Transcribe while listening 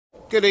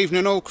Good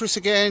evening all, Chris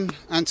again,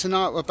 and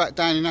tonight we're back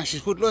down in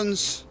Ash's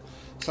Woodlands.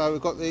 So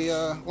we've got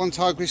the one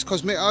Tigris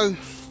Cosmito,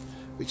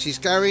 which is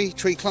Gary,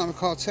 Tree Climber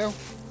Cartel,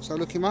 so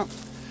look him up.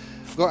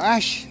 We've got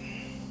Ash,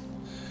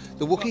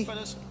 the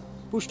Wookie,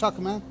 Bush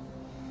Tucker Man.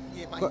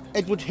 Yeah, mate. Got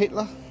Edward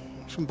Hitler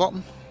from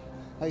Bottom,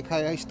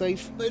 aka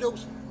Steve.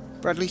 Beatles.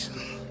 Bradley's.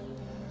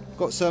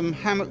 Got some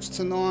hammocks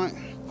tonight,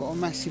 got a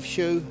massive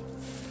shoe,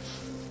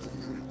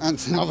 and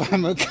another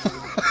hammock.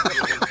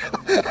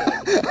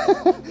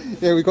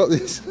 Yeah, we got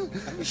this.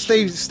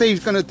 Steve's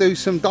going to do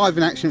some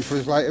diving action for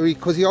us later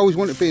because he always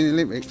wanted to be in the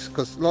Olympics,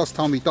 because last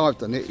time he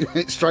dived on it, he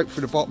went straight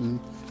through the bottom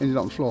and ended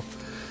up on the floor.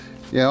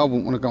 Yeah, I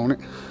wouldn't want to go on it.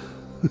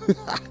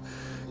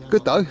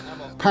 Good though.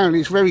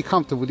 Apparently it's very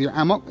comfortable with your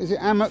hammock. Is it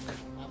hammock?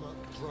 Hammock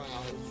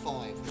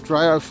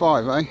Dreo 5. Dreo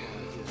 5, eh?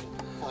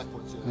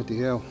 5.0. Bloody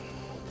hell.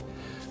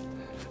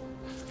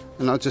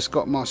 And I just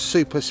got my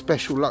super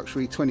special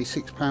luxury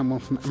 £26 one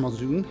from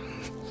Amazon.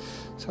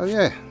 So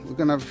yeah, we're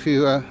going to have a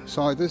few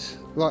ciders,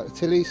 like the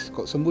Tillies,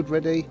 got some wood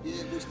ready,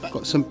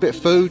 got some bit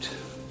of food.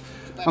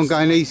 I'm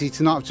going easy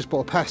tonight, I've just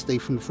bought a pasty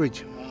from the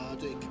fridge. I'm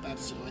doing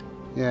kebabs tonight.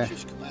 Yeah.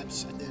 Shish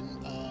kebabs, and then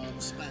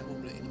spam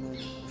omelette in the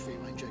morning, free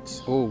range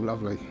eggs. Oh,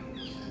 lovely.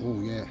 Oh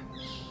yeah.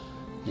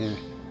 Yeah.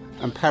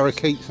 And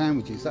parakeet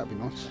sandwiches, that'd be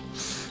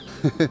nice.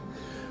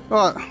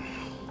 Right,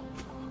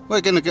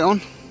 we're going to get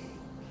on.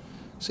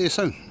 See you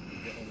soon.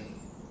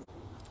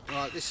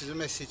 Right, this is a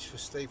message for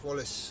Steve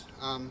Wallis.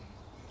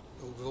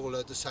 We've all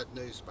heard the sad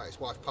news about his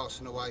wife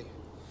passing away,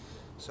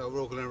 so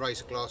we're all going to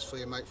raise a glass for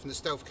you, mate, from the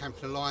Stealth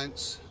Camping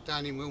Alliance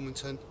down in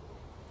Wilmington.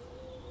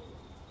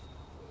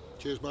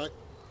 Cheers, mate.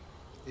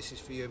 This is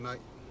for you,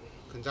 mate.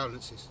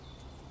 Condolences.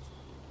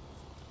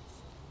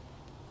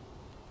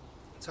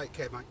 Take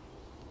care, mate.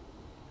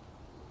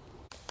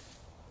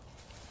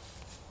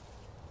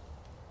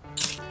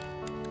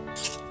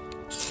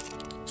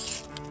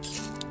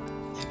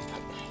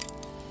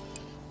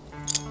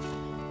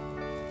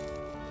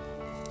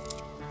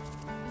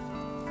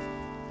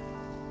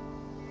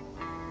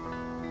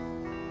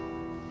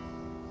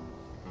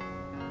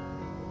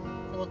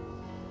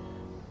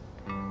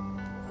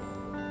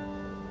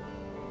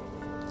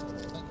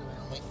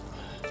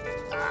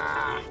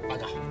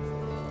 Bugger.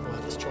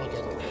 Right, let's try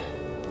again.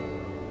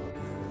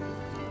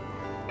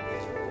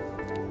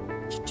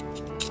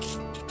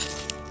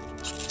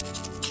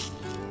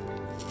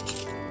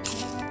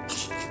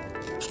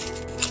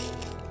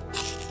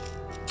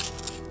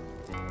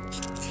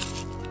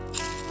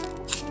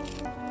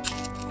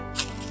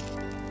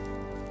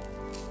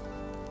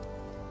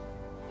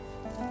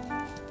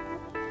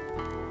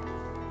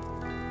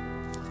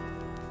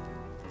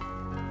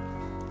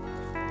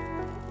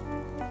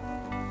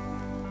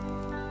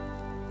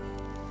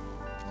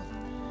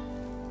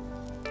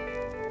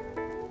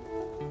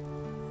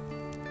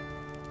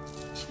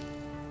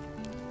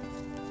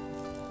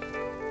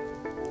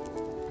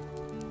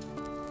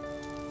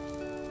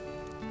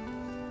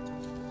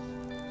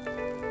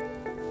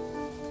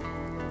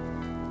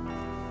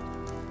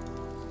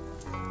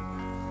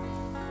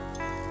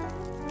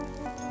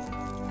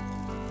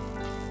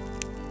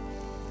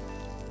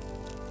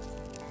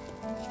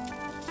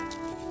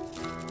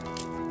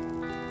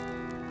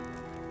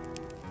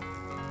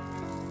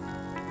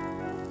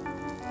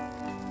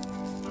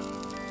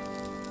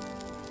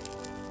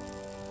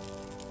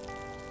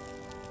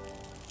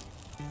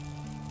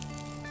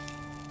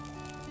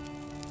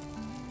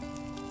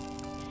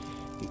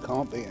 You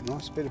can't beat a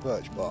nice bit of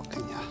birch bark,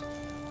 can you?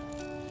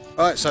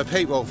 Right, so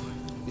people,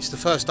 it's the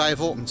first day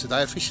of autumn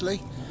today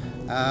officially,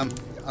 and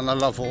I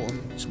love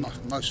autumn. It's my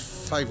most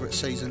favourite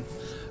season.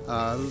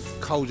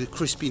 Colder,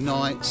 crispy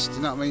nights, do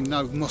you know what I mean?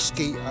 No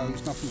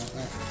mosquitoes, nothing like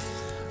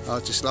that. I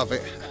just love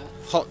it.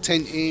 Hot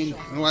tenting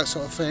and all that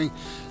sort of thing.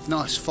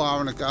 Nice fire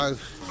on the go.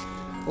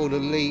 All the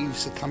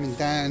leaves are coming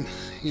down,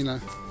 you know.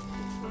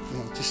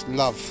 Just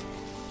love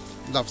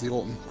the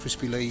autumn,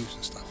 crispy leaves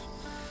and stuff.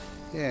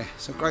 Yeah,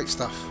 so great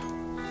stuff.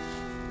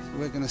 So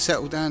we're going to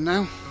settle down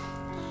now,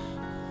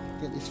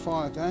 get this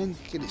fire going,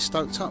 get it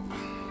stoked up,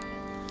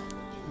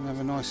 and have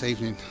a nice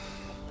evening.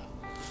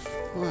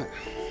 Right,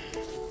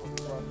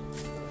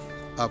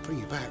 I'll bring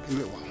you back in a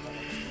little while.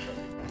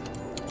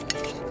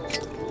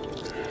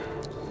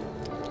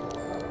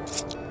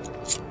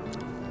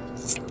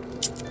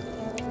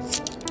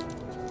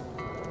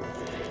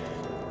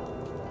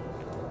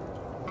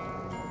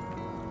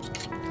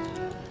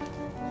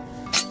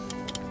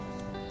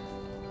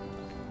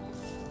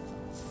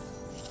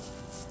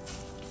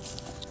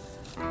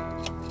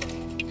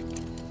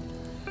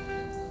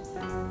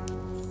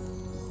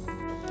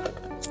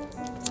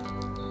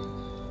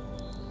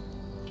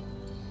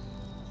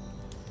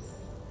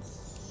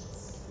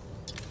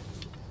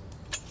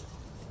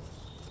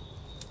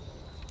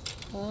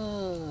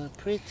 Oh,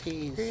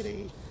 pretty.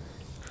 Pretty.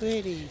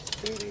 Pretty.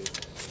 Pretty.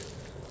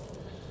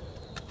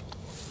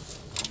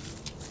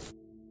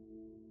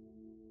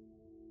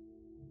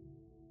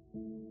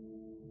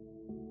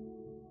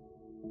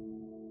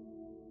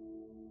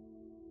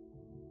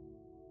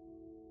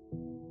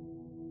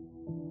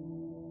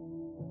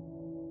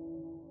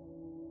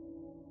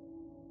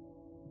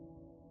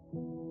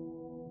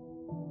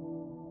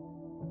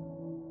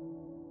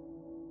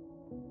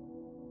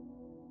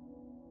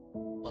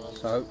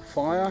 So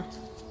fire,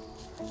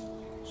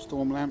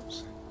 storm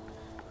lamps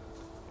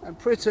and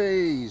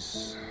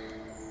pretties.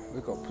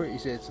 We've got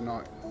pretties here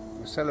tonight.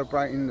 We're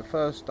celebrating the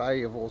first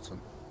day of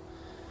autumn.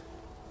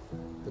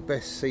 The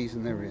best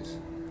season there is.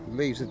 The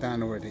leaves are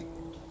down already.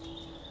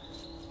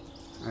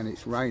 And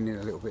it's raining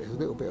a little bit. There's a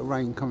little bit of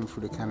rain coming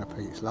through the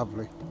canopy. It's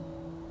lovely.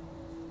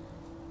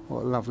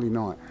 What a lovely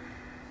night.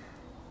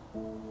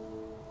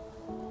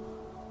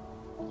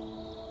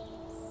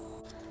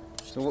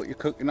 So what you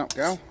cooking up,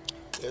 Gal?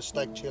 Yeah,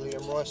 stag chilli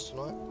and rice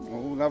tonight.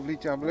 Oh, lovely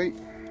jubbly.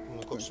 And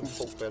I've got some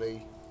pork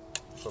belly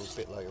for a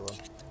bit later on.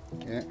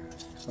 Yeah,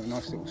 got a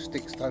nice little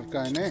stick stove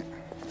going there.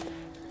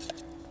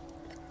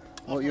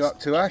 What are you up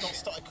to, Ash? I've not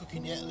started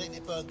cooking yet, letting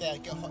it burn down,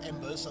 get hot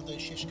embers, I'm doing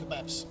shish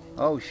kebabs.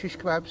 Oh, shish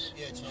kebabs?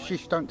 Yeah, tonight.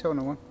 Shish, don't tell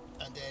no one.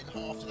 And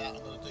then after that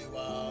I'm going to do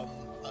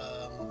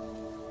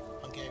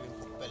Hungarian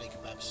pork belly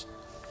kebabs.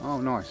 Oh,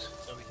 nice.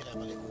 So we can have a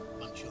little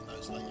munchie on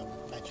those later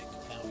with magic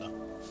powder.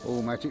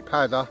 Oh, magic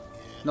powder.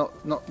 Yeah.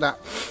 Not that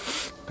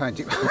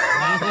magic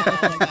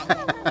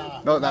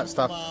not that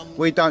stuff.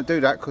 We don't do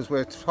that because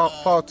we're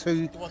far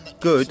too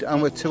good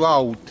and we're too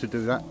old to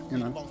do that, you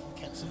know. The one from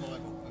Kent Survival,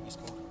 whatever it's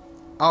called.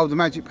 Oh, the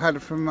magic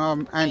powder from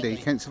Andy,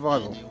 Kent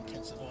Survival. Andy on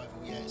Kent Survival,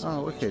 yeah. It's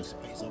Oh, wicked.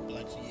 recipes I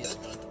blagged years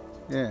ago.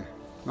 Yeah,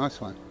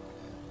 nice one.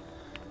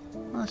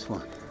 Nice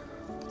one.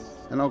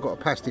 And I've got a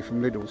pasty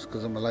from Lidl's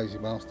because I'm a lazy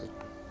bastard.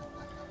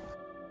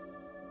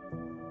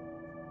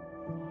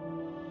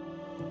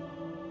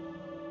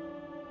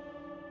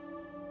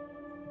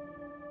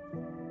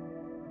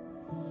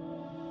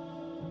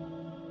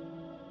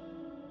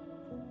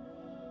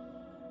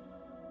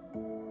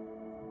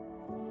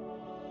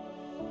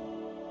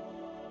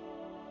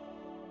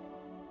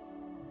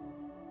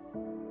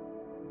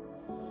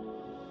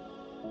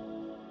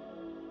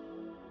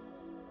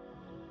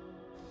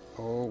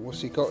 Oh, what's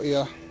he got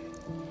here?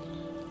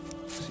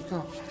 What's he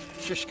got?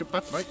 Shish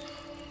kebab, mate.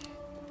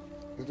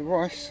 With the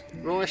rice?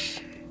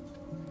 Rice.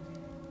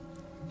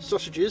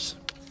 Sausages.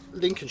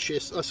 Lincolnshire,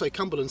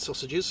 Cumberland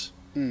sausages.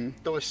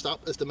 Diced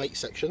up as the meat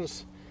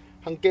sections.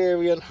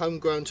 Hungarian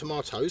homegrown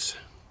tomatoes.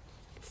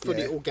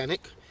 Fully Yeah.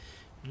 organic.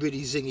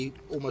 Really zingy,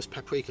 almost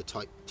paprika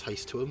type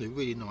taste to them. They're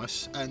really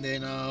nice. And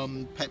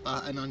then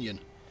pepper and onion.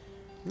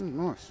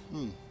 Nice.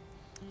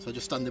 So I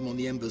just done them on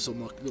the embers on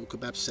my little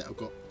kebab set I've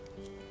got.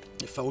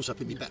 It folds up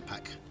in my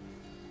backpack.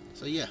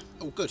 So yeah,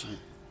 all good.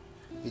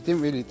 He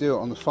didn't really do it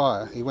on the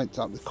fire. He went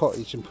up the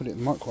cottage and put it in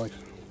the microwave.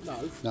 No,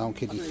 No, I'm I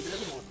kidding. don't even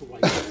have a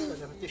microwave. I don't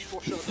have a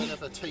dishwasher, I don't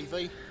have a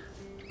TV.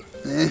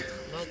 Yeah,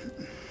 No.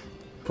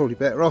 probably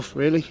better off,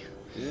 really.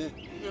 Yeah.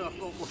 Yeah,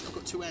 I've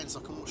got 2 hands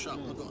I can wash up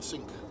and I've got a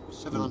sink.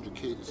 700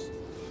 kids.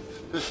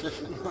 No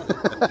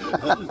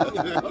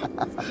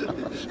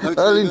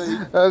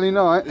TV. Early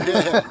night.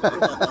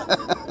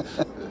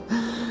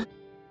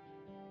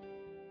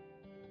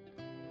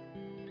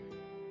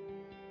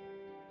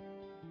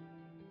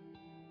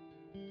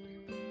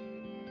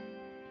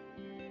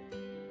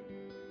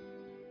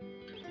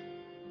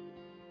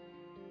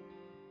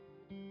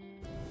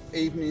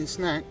 Evening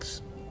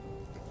snacks,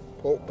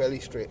 pork belly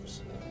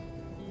strips,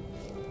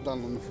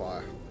 done on the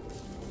fire.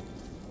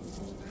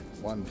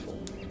 Wonderful.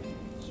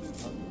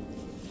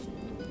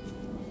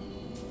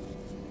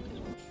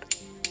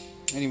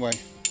 Anyway,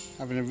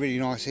 having a really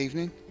nice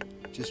evening,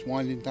 just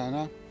winding down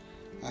now.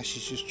 Ash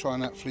is just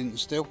trying out flint and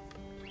steel.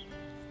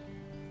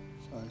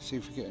 So let's see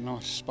if we get a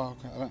nice spark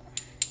out of that.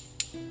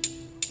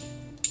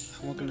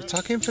 And we're going to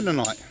tuck in for the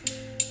night.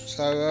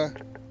 So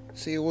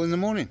see you all in the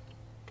morning.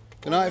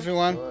 Good night,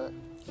 everyone.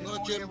 Good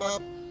night, Jim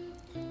Bob.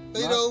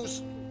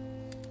 Beatles.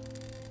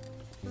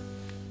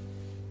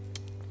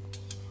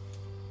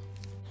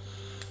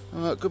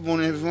 Alright, good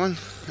morning everyone.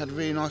 Had a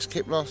really nice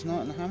kip last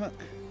night in the hammock.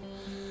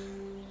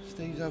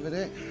 Steve's over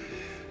there.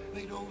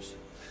 Beatles.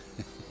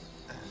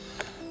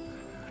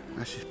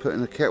 Ash is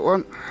putting the kettle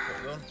on.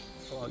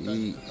 Before I go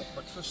Yeah. cook up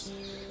breakfast.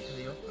 Here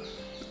you go.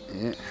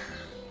 Yeah.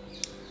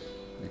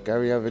 And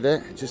Gary over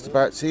there, just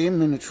about to see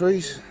him in the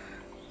trees.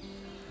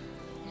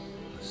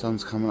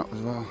 Sun's coming up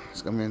as well.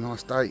 It's going to be a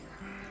nice day.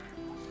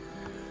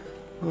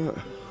 Right,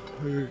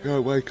 I'm going to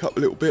go wake up a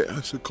little bit,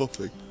 have some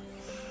coffee.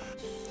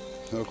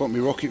 So I've got my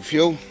rocket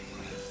fuel.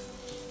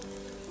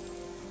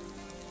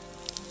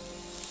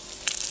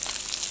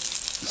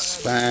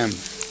 Spam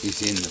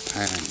is in the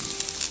pan.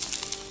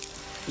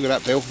 Look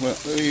at that, Bill. Look.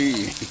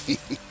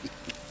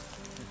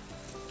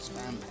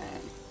 Spam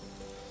pan.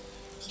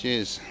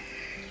 Cheers.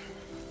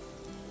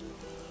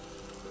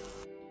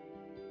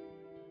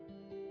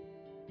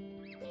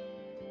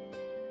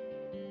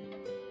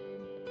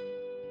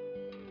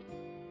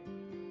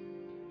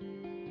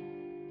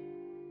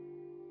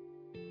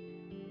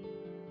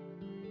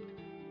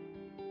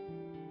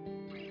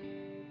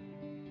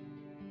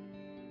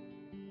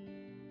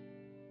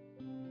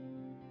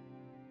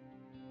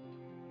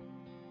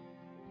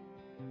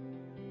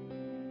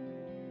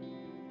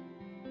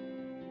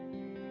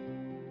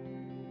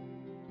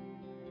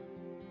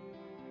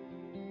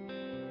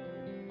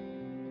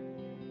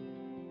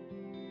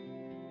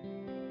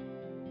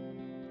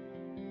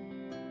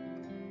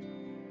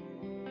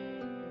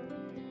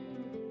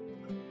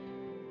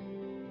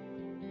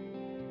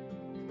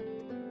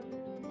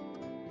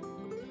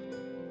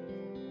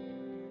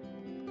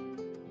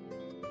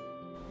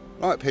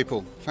 Right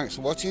people, thanks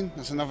for watching.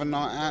 That's another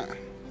night out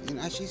in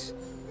Ashes.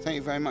 Thank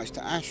you very much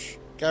to Ash,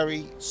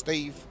 Gary,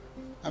 Steve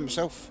and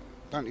myself.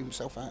 Don't leave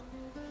myself out.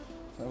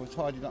 So we're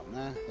tidied up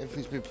now,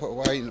 everything's been put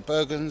away in the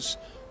Bergens,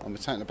 and we're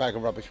taking a bag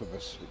of rubbish with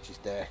us, which is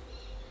there.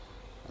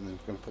 And then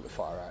we're going to put the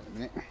fire out in a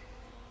minute.